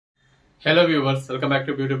Hello viewers, welcome back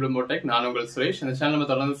to Beauty Bloom Tech. நான் உங்கள் சுரேஷ். இந்த சேனல் நம்ம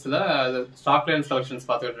தொடர்ந்து சில ஸ்டாக் லைன்ஸ் கலெக்ஷன்ஸ்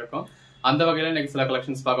பார்த்துட்டு இருக்கோம். அந்த வகையில இன்னைக்கு சில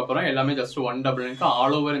கலெக்ஷன்ஸ் பார்க்க போறோம். எல்லாமே just 199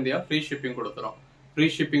 all over India free shipping கொடுத்துறோம். ஃப்ரீ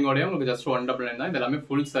ஷிப்பிங்கோடய உங்களுக்கு ஜஸ்ட் 199 தான். இது எல்லாமே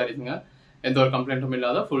ஃபுல் சாரீஸ்ங்க. எந்த ஒரு கம்ப்ளைண்ட்டும்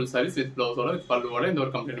இல்லாத ஃபுல் சாரீஸ் வித் பிளவுஸோட வித் பல்லுவோட எந்த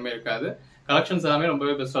ஒரு கம்ப்ளைண்ட்டுமே இருக்காது. கலெக்ஷன்ஸ் எல்லாமே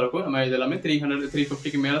ரொம்பவே பெஸ்டா இருக்கும். நம்ம இது எல்லாமே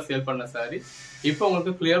 350க்கு மேல சேல் பண்ண சாரி. இப்போ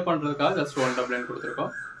உங்களுக்கு கிளியர் பண்றதுக்காக ஜஸ்ட் 199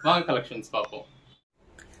 கொடுத்துருக்கோம். வாங்க கலெக்ஷன்ஸ் பார்ப்போம்.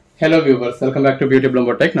 Hello viewers, welcome back to Beauty Bloom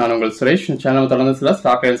Tech. நான் உங்கள் சுரேஷ். சேனல் தொடர்ந்து சில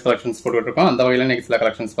ஸ்டாக் லைன்ஸ் கலெக்ஷன்ஸ் போட்டுட்டு இருக்கோம். அந்த வகையில இன்னைக்கு சில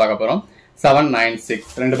கலெக்ஷன்ஸ் பார்க்க போறோம்.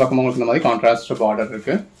 796 ரெண்டு பக்கமும் உங்களுக்கு இந்த மாதிரி கான்ட்ராஸ்ட் பார்டர்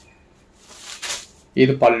இருக்கு.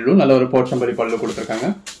 இது பல்லு, நல்ல ஒரு போச்சம்பரி பல்லு கொடுத்துருக்காங்க.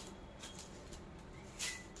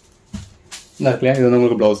 இது வந்து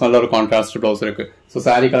உங்களுக்கு பிளவுஸ், நல்ல ஒரு கான்ட்ராஸ்ட் பிளவுஸ் இருக்கு. ஸோ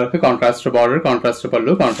சாரி கலருக்கு கான்ட்ராஸ்ட் பார்டர், கான்ட்ராஸ்ட்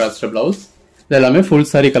பல்லு, கான்ட்ராஸ்ட் பிளவுஸ். இது எல்லாமே ஃபுல்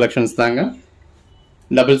சாரி கலெக்ஷன்ஸ் தாங்க.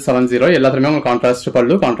 770 எல்லாத்துலயுமே உங்களுக்கு கான்ட்ராஸ்ட்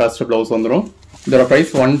பல்லு, கான்ட்ராஸ்ட் பிளவுஸ் வந்துடும். இதோட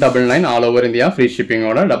price 199 all over India free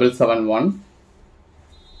ஷிப்பிங்கோட. 771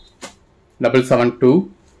 772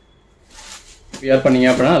 wear பண்ணீங்க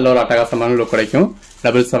அப்படின்னா நல்ல ஒரு அட்டகாசமான லுக் கிடைக்கும்.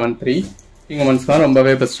 773 இங்க மன்ஸ்லாம்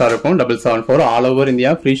ரொம்பவே பெஸ்டா இருக்கும். 774 all over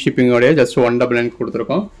India free ஷிப்பிங்கோட just 199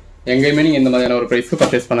 கொடுத்துருக்கோம். எங்கேயுமே நீங்க இந்த மாதிரியான ஒரு பிரைஸ்க்கு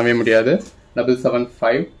பர்ச்சேஸ் பண்ணவே முடியாது.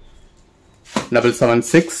 775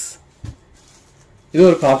 776 இது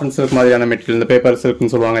ஒரு காட்டன் சில்க் மாதிரியான மெட்டீரியல், இந்த பேப்பர்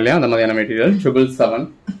சில்க்னு சொல்லுவாங்க இல்லையா, அந்த மாதிரியான மெட்டீரியல். 777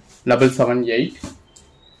 778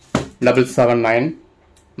 779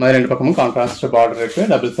 மாதிரி ரெண்டு பக்கமும் கான்ட்ராஸ்ட் பார்டர் இருக்கு.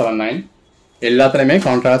 779 எல்லாத்துலயுமே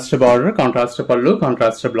கான்ட்ராஸ்ட் பார்டர், கான்ட்ராஸ்ட் பல்லு,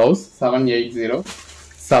 கான்ட்ராஸ்ட் பிளவுஸ். 780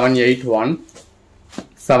 781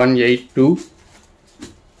 782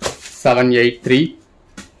 783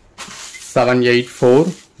 784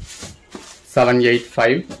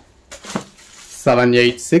 785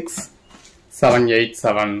 786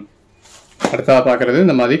 787 அடுத்ததா பாக்குறது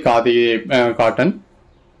இந்த மாதிரி காதி காட்டன்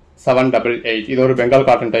 788. இது ஒரு பெங்கால்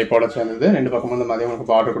காட்டன் டைப்போட சேர்ந்தது. ரெண்டு பக்கமும் இந்த மாதிரி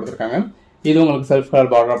உங்களுக்கு பார்டர் கொடுத்துருக்காங்க. இது உங்களுக்கு செல்ஃப்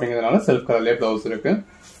கலர் பார்டர் அப்படிங்கிறதுனால செல்ஃப் கலர்லேயே பிளவுஸ் இருக்கு.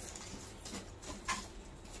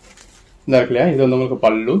 இந்த இருக்கு இல்லையா, இது வந்து உங்களுக்கு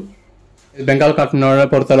பல்லு. பெங்கால் காட்டனோட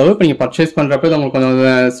பொறுத்தளவு இப்போ நீங்க பர்ச்சேஸ் பண்றப்ப இது உங்களுக்கு கொஞ்சம்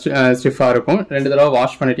ஸ்டிஃபா இருக்கும். ரெண்டு தடவை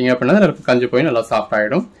வாஷ் பண்ணிட்டீங்க அப்படின்னா கஞ்சி போய் நல்லா சாஃப்ட்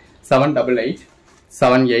ஆயிடும். 788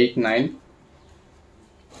 789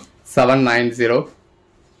 790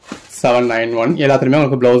 791 எல்லாத்துலயுமே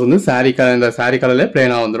உங்களுக்கு பிளவுஸ் வந்து சாரி கலர், இந்த சாரி கலர்ல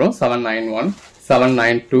பிளேனா வந்துடும். 791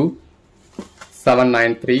 792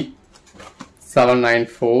 793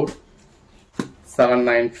 794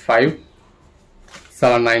 795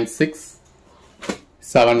 796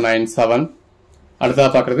 797 அடுத்ததா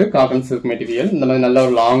பாக்குறது காட்டன் சில்க் மெட்டீரியல். இந்த மாதிரி நல்ல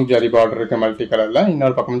ஒரு லாங் ஜரி பார்டர் இருக்கு மல்டி கலர்ல.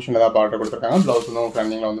 இன்னொரு பக்கம் சின்னதா பார்டர் கொடுத்துருக்காங்க. பிளவுஸ் வந்து உங்களுக்கு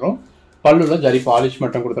ரன்னிங்ல வந்துடும். பல்லுல ஜரி பாலிஷ்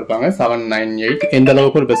மட்டும் கொடுத்துருப்பாங்க. 798 எந்த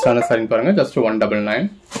அளவுக்கு ஒரு பெஸ்டான சாரின்னு பாருங்க. ஜஸ்ட் 199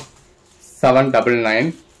 799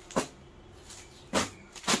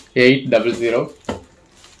 800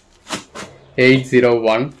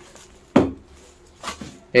 801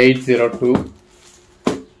 802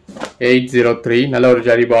 803 நல்ல ஒரு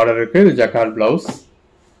ஜரி பார்டர் இருக்கு. இது ஜக்கார்ட் பிளவுஸ்.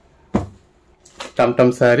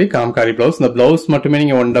 டம் சாரி காம்காரி பிளவுஸ். இந்த பிளவுஸ் மட்டுமே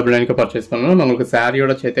நீங்க 199 பர்ச்சேஸ் பண்ணணும். உங்களுக்கு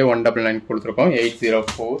சாரியோட சேர்த்தே 199 கொடுத்துருக்கோம்.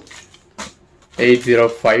 804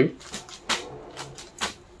 805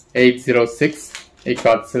 806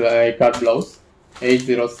 ikat blouse.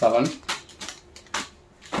 807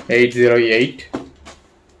 808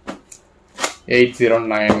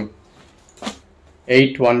 809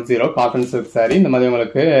 810 cotton silk sorry. இந்த மாதிரி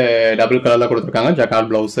உங்களுக்கு டபுள் கலர்ல கொடுத்துருக்காங்க. ஜக்கார்ட்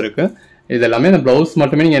பிளவுஸ் இருக்கு. இது எல்லாமே இந்த பிளவுஸ்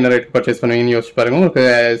மட்டுமே நீங்க என்ன ரேட் பர்ச்சேஸ் பண்ணுவீங்கன்னு யோசிச்சு பாருங்க. உங்களுக்கு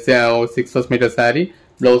 6 மீட்டர் சாரி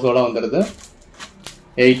பிளவுஸோட வந்துடுது.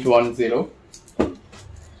 810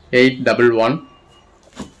 811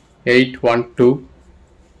 812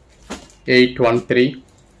 813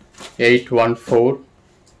 814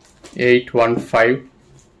 815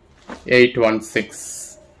 816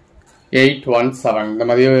 817 இந்த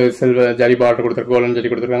மாதிரி சில்வர் ஜரி பார்டர் கொடுத்துருக்கு. கோல்டன் ஜரி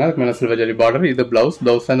கொடுத்துருக்காங்க. அதுக்கு மேலே சில்வர் ஜரி பார்டர். இது பிளவுஸ்.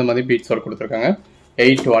 பிளவுஸ் இந்த மாதிரி பீட்ஸ் ஒர்க் கொடுத்துருக்காங்க.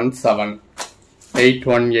 817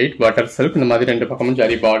 818 பட்டர் சில்க். இந்த மாதிரி ரெண்டு பக்கமும்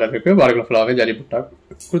ஜரி பார்டர் இருக்கு. பார்டர் ஃபுல்லாவே ஜரி புட்டா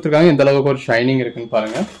கொடுத்துருக்காங்க. எந்த அளவுக்கு ஒரு ஷைனிங் இருக்குன்னு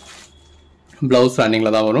பாருங்க. பிளவுஸ் ரன்னிங்ல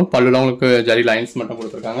தான் வரும். பல்லுல உங்களுக்கு ஜரி லைன்ஸ் மட்டும்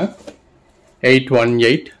கொடுத்துருக்காங்க.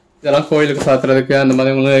 818 இதெல்லாம் கோயிலுக்கு சாத்துறதுக்கு அந்த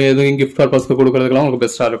மாதிரி உங்களுக்கு எதுவும் கிஃப்ட் பர்பஸ்க்கு கொடுக்கறதுக்குலாம் உங்களுக்கு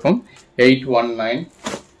பெஸ்டா இருக்கும். 819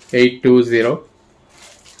 820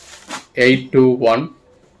 821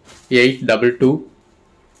 822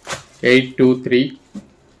 823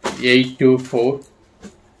 824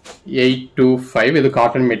 825 இது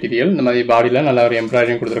காட்டன் மெட்டீரியல். இந்த மாதிரி பாடியில நல்ல ஒரு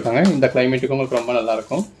எம்ப்ராய்டரி கொடுத்துருக்காங்க. இந்த கிளைமேட்டுக்கு உங்களுக்கு ரொம்ப நல்லா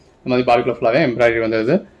இருக்கும். இந்த மாதிரி பாடிக்குள்ள ஃபுல்லாவே எம்ப்ராய்டரி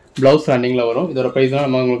வந்தது. பிளவுஸ் ரன்னிங்ல வரும். இதோட பிரைஸ்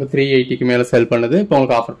நம்ம உங்களுக்கு 380க்கு மேல சேல் பண்ணுது. இப்போ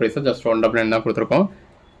உங்களுக்கு ஆஃபர் பிரைஸ் ஜஸ்ட் 199 தான் கொடுத்துருக்கோம்.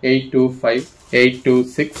 825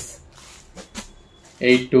 826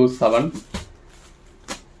 827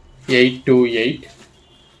 828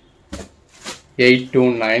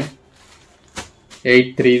 829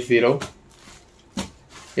 830,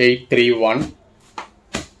 831,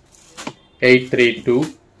 832.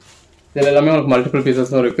 இதில் எல்லாமே உங்களுக்கு மல்டிபிள்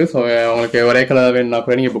பீசஸும் இருக்குது. ஸோ உங்களுக்கு ஒரே கலர் வேணும்னா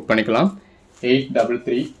கூட நீங்கள் புக் பண்ணிக்கலாம்.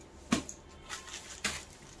 833,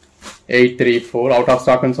 834. அவுட் ஆஃப்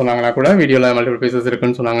ஸ்டாக்னு சொன்னாங்கன்னா கூட வீடியோவில் மல்டிபிள் பீசஸ்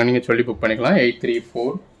இருக்குன்னு சொன்னாங்க, நீங்கள் சொல்லி புக் பண்ணிக்கலாம்.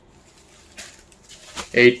 834,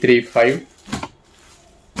 835,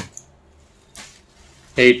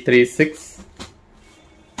 836,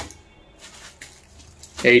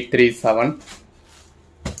 837,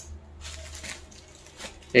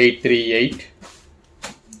 838,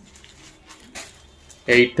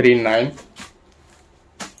 839,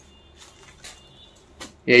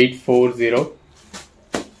 840,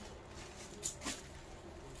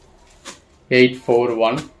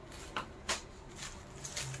 841,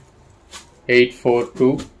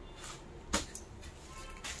 842,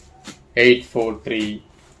 843.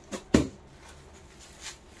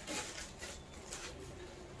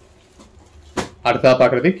 அடுத்தா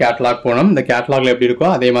பார்க்குறது கேட்லாக் போனோம். இந்த கேட்லாக்ல எப்படி இருக்கோ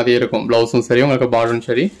அதே மாதிரி இருக்கும். ப்ளவுஸும் சரி, உங்களுக்கு பார்டரும்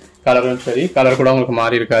சரி, கலரும் சரி. கலர் கூட உங்களுக்கு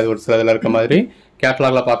மாறி இருக்காது, ஒரு சில இதில் இருக்க மாதிரி.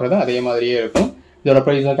 கேட்லாக்ல பார்க்குறது அதே மாதிரியே இருக்கும். இதோட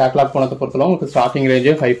ப்ரைஸ் கேட்லாக் போனதை பொறுத்தவரை உங்களுக்கு ஸ்டார்டிங்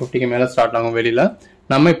ரேஞ்சே 550க்கு மேலே ஸ்டார்ட் ஆகும் வெளியில்.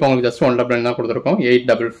 நம்ம இப்போ உங்களுக்கு ஜஸ்ட் 199 தான் கொடுத்துருக்கோம்.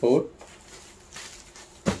 844,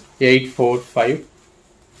 845,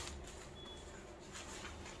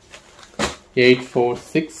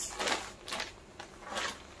 846,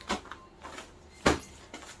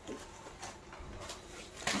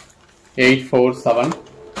 847,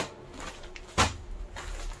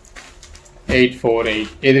 848.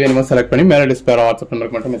 எது வேணுமோ செலக்ட் பண்ணி மேலே டிஸ்பிளே வாட்ஸ்அப்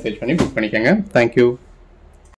நம்பருக்கு மட்டும் மெசேஜ் பண்ணி புக் பண்ணிக்கோங்க. தேங்க்யூ.